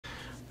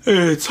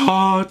It's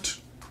hot.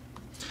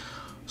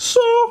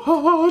 So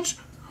hot.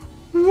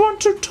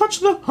 Want to touch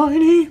the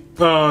hiney?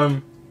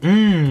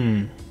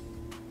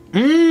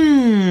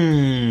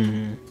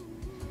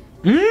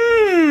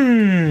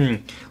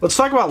 Let's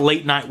talk about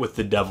Late Night with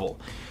the Devil.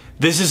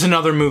 This is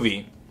another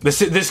movie.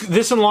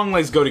 This and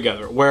Longlegs go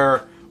together,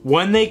 where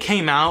when they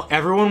came out,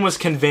 everyone was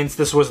convinced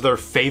this was their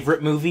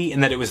favorite movie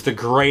and that it was the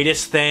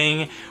greatest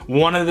thing,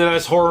 one of the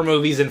best horror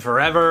movies in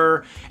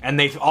forever, and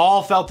they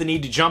all felt the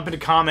need to jump into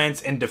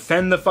comments and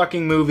defend the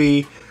fucking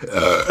movie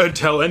and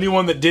tell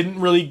anyone that didn't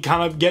really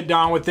kind of get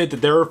down with it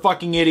that they're a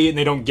fucking idiot and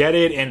they don't get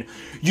it and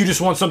you just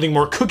want something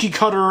more cookie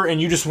cutter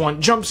and you just want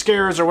jump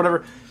scares or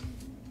whatever.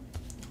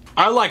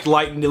 I liked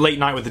Late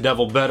Night with the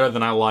Devil better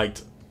than I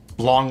liked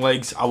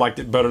Longlegs. I liked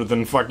it better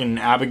than fucking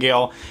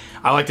Abigail.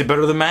 I liked it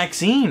better than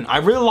Maxine. I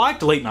really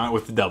liked Late Night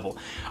with the Devil.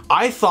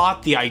 I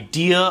thought the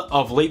idea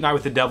of Late Night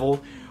with the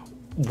Devil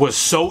was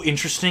so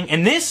interesting.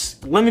 And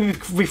this, let me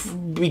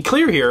be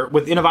clear here,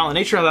 with In a Violent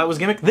Nature, how that was a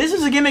gimmick. This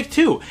is a gimmick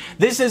too.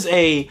 This is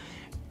a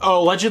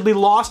allegedly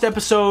lost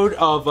episode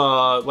of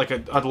like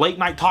a late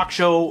night talk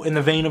show in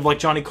the vein of like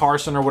Johnny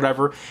Carson or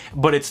whatever,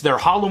 but it's their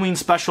Halloween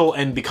special,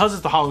 and because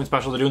it's the Halloween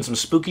special, they're doing some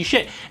spooky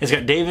shit. It's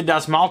got David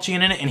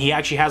Dastmalchian in it, and he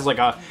actually has like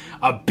a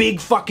big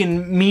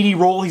fucking meaty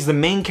role. He's the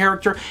main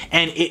character,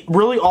 and it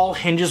really all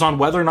hinges on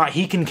whether or not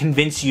he can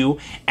convince you,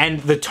 and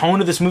the tone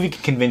of this movie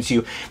can convince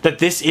you, that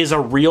this is a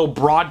real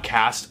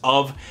broadcast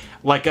of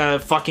like a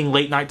fucking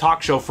late night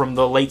talk show from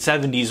the late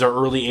 70s or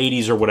early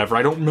 80s or whatever.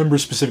 I don't remember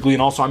specifically,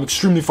 and also I'm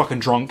extremely fucking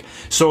drunk,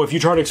 so if you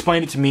try to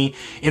explain it to me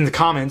in the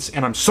comments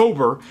and I'm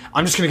sober,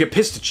 I'm just gonna get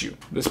pissed at you.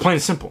 It's plain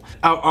and simple.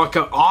 Like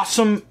an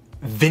awesome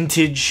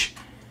vintage,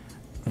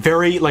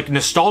 very like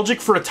nostalgic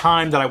for a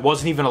time that I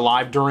wasn't even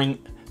alive during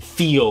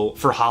feel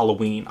for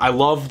Halloween. I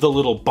love the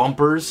little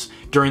bumpers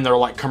during their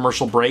like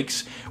commercial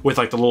breaks with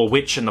like the little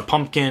witch and the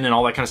pumpkin and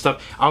all that kind of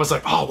stuff. I was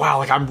like, oh wow,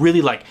 like I'm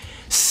really like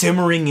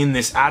simmering in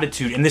this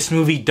attitude, and this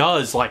movie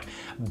does like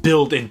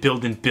build and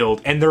build and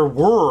build, and there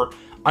were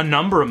a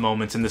number of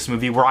moments in this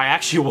movie where I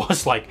actually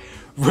was like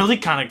really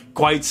kind of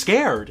quite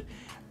scared,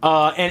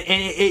 and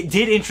it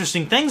did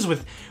interesting things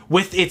with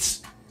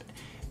its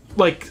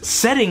like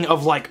setting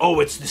of like, oh,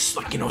 it's this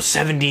like, you know,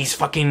 70s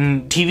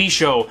fucking TV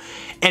show,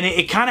 and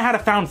it kind of had a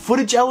found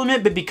footage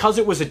element, but because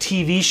it was a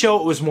TV show,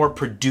 it was more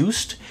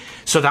produced,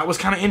 so that was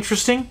kind of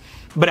interesting.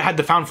 But it had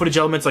the found footage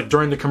elements like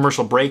during the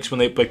commercial breaks when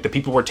they like the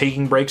people were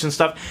taking breaks and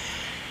stuff.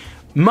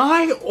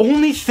 My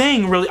only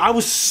thing really, I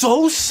was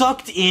so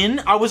sucked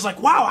in. I was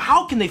like, wow,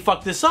 how can they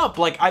fuck this up?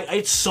 Like,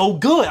 it's so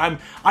good.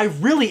 I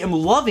really am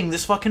loving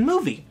this fucking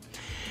movie.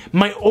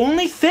 My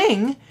only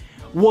thing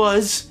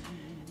was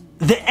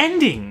the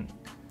ending.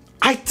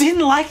 I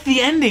didn't like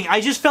the ending. I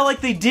just felt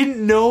like they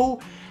didn't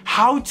know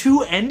how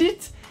to end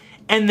it,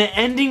 and the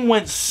ending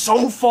went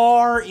so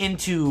far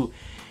into,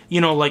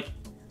 you know, like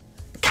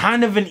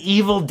kind of an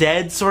Evil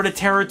Dead sort of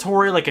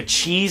territory, like a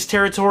cheese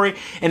territory,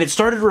 and it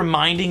started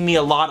reminding me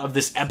a lot of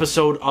this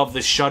episode of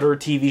the Shudder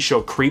TV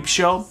show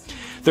Creepshow.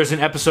 There's an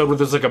episode where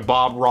there's like a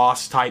Bob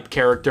Ross type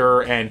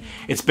character, and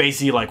it's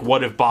basically like,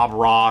 what if Bob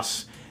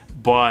Ross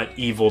but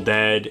Evil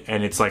Dead,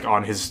 and it's like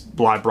on his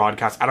live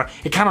broadcast.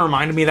 It kind of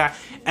reminded me of that,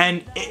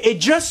 and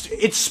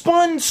it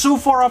spun so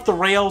far off the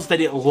rails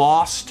that it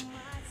lost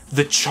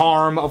the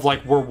charm of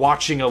like we're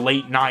watching a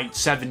late night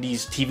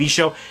 70s TV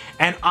show.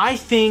 And I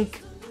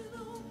think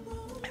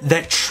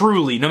that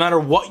truly, no matter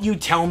what you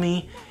tell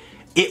me,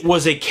 it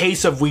was a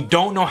case of we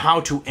don't know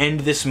how to end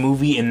this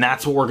movie, and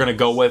that's what we're gonna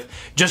go with,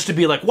 just to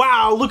be like,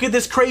 wow, look at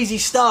this crazy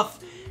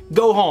stuff,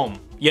 go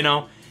home, you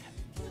know?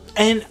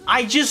 And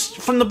I just,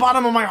 from the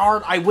bottom of my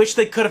heart, I wish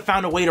they could have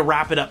found a way to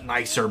wrap it up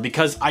nicer,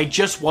 because I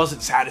just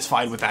wasn't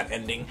satisfied with that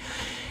ending.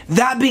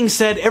 That being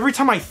said, every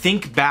time I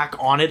think back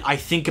on it, I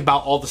think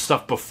about all the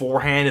stuff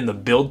beforehand and the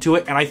build to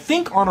it, and I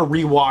think on a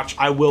rewatch,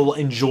 I will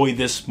enjoy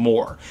this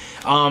more.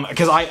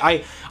 Because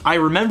I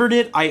remembered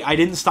it, I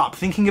didn't stop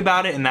thinking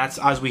about it, and that's,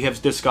 as we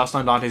have discussed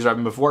on Dante's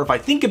Driving before, if I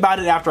think about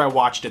it after I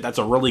watched it, that's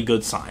a really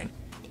good sign.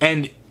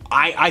 And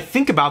I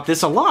think about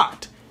this a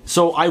lot.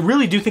 So I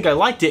really do think I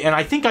liked it, and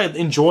I think I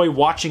enjoy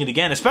watching it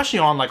again, especially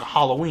on like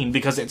Halloween,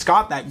 because it's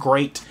got that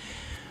great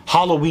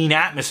Halloween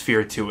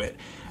atmosphere to it.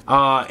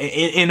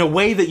 In a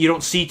way that you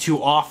don't see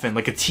too often,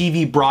 like a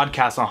TV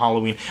broadcast on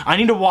Halloween. I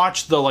need to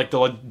watch the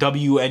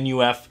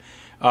WNUF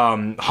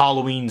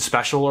Halloween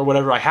special or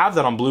whatever. I have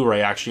that on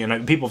Blu-ray actually,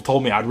 and people have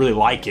told me I'd really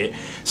like it,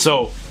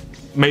 so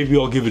maybe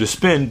I'll give it a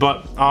spin.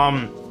 But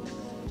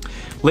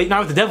Late Night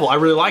with the Devil, I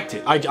really liked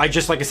it. I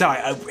just, like I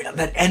said,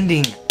 that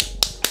ending,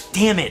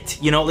 damn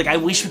it, you know, like I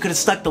wish we could have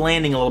stuck the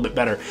landing a little bit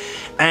better.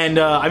 And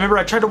I remember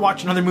I tried to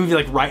watch another movie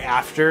like right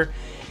after,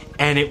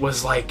 and it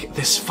was like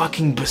this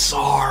fucking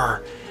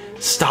bizarre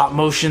stop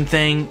motion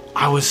thing.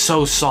 I was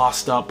so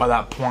sauced up by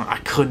that point, I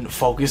couldn't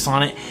focus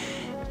on it.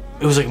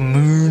 It was like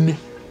Moon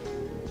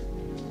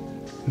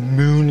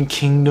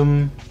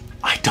Kingdom.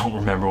 I don't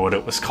remember what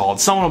it was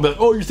called. Someone will be like,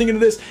 oh, you're thinking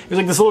of this? It was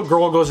like this little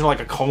girl goes into like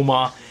a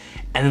coma,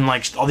 and then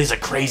like all these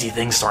like crazy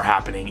things start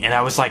happening, and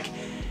I was like,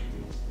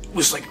 it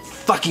was like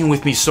fucking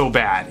with me so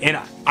bad. And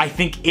I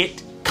think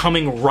it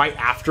coming right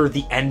after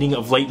the ending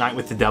of Late Night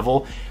with the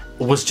Devil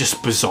was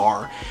just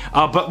bizarre.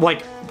 But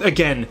like,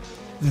 again,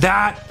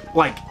 that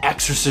like that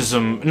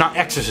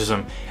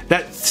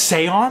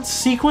seance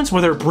sequence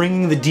where they're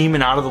bringing the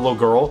demon out of the little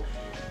girl,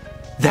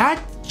 that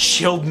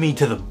chilled me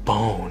to the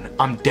bone.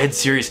 I'm dead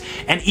serious.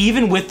 And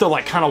even with the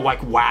like kind of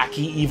like wacky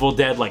Evil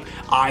Dead, like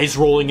eyes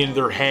rolling into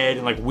their head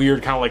and like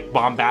weird kind of like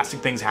bombastic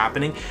things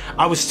happening,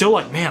 I was still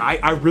like, man,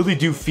 I really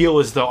do feel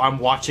as though I'm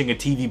watching a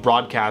TV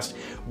broadcast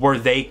where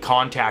they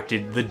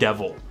contacted the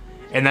devil.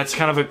 And that's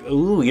kind of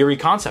a eerie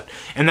concept.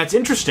 And that's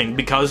interesting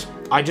because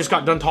I just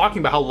got done talking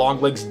about how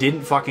Longlegs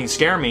didn't fucking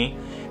scare me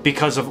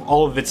because of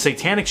all of its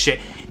satanic shit.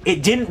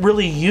 It didn't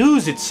really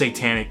use its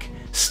satanic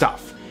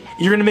stuff.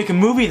 You're gonna make a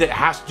movie that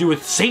has to do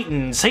with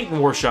Satan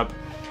worship,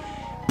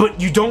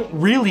 but you don't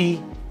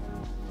really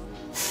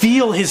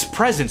feel his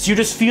presence. You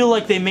just feel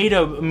like they made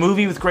a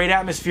movie with great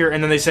atmosphere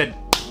and then they said,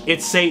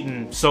 it's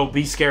Satan, so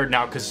be scared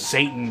now because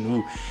Satan.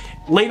 Ooh.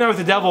 Late Night with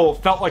the Devil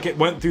felt like it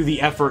went through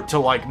the effort to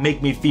like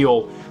make me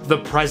feel the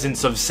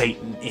presence of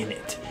Satan in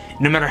it,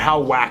 no matter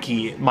how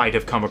wacky it might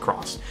have come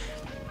across.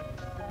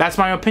 That's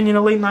my opinion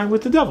of Late Night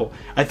with the Devil.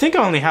 I think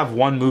I only have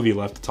one movie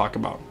left to talk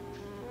about.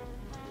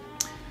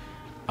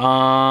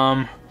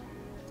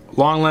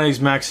 Longlegs,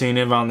 Maxine,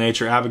 Inviolate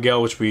Nature,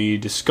 Abigail, which we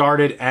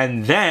discarded,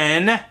 and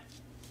then,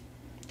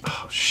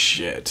 oh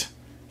shit,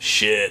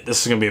 this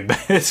is gonna be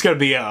it's gonna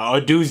be a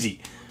doozy.